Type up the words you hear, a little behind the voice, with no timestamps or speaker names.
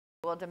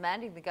well,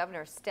 demanding the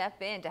governor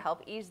step in to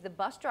help ease the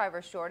bus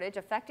driver shortage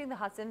affecting the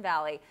Hudson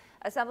Valley.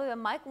 Assemblyman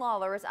Mike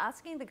Lawler is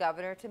asking the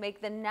governor to make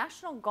the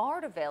National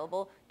Guard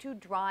available to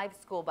drive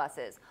school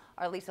buses.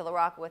 Our Lisa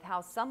LaRocca with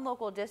how some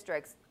local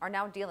districts are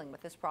now dealing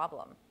with this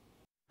problem.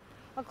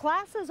 Well,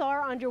 classes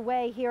are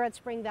underway here at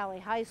Spring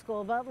Valley High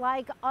School, but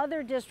like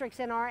other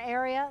districts in our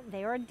area,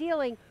 they are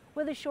dealing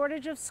with a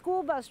shortage of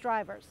school bus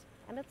drivers,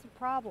 and it's a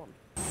problem.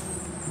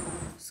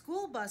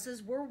 School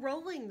buses were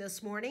rolling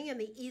this morning in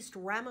the East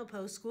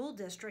Ramapo School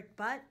District,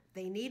 but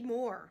they need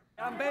more.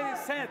 I'm very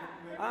sad.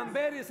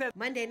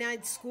 Monday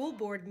night's school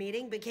board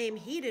meeting became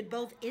heated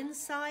both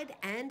inside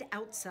and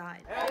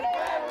outside.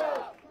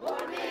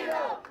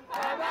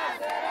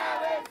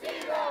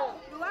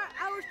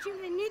 Our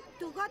children need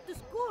to go to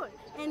school,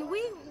 and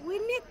we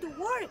need to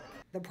work.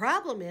 The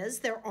problem is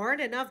there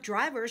aren't enough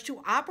drivers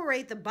to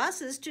operate the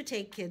buses to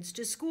take kids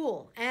to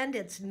school. And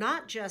it's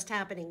not just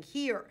happening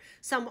here.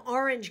 Some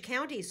Orange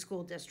County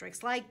school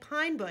districts like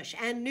Pine Bush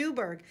and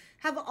Newburgh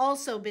have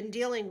also been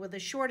dealing with a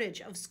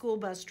shortage of school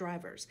bus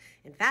drivers.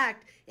 In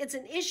fact, it's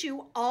an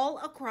issue all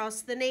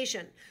across the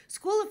nation.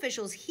 School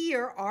officials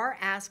here are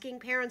asking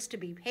parents to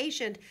be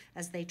patient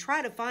as they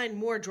try to find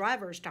more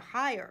drivers to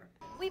hire.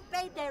 We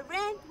pay the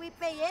rent, we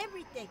pay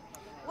everything.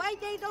 Why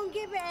they don't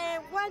give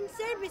one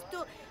service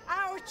to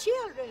our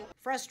children?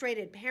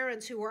 Frustrated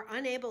parents who were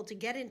unable to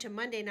get into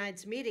Monday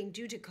night's meeting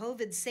due to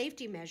COVID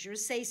safety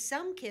measures say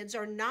some kids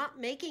are not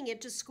making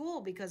it to school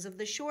because of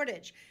the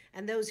shortage.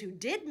 And those who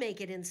did make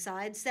it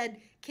inside said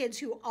kids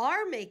who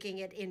are making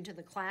it into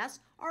the class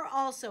are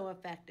also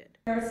affected.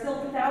 There are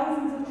still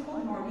thousands of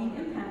children who are being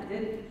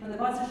impacted when the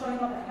bus is showing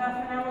up a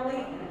half an hour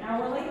late, an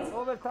hour late.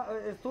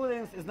 Over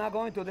students is not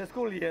going to the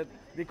school yet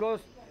because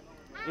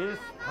is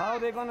how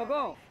they're going to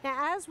go.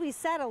 Now, as we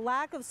said, a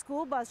lack of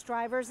school bus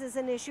drivers is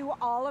an issue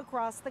all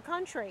across the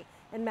country.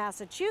 In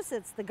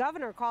Massachusetts, the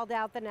governor called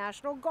out the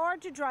National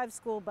Guard to drive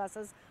school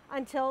buses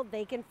until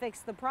they can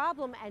fix the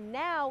problem. And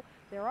now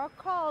there are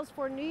calls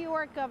for New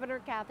York Governor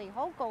Kathy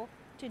Hochul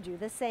to do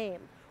the same.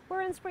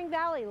 We're in Spring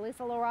Valley.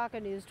 Lisa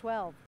LaRocca, News 12.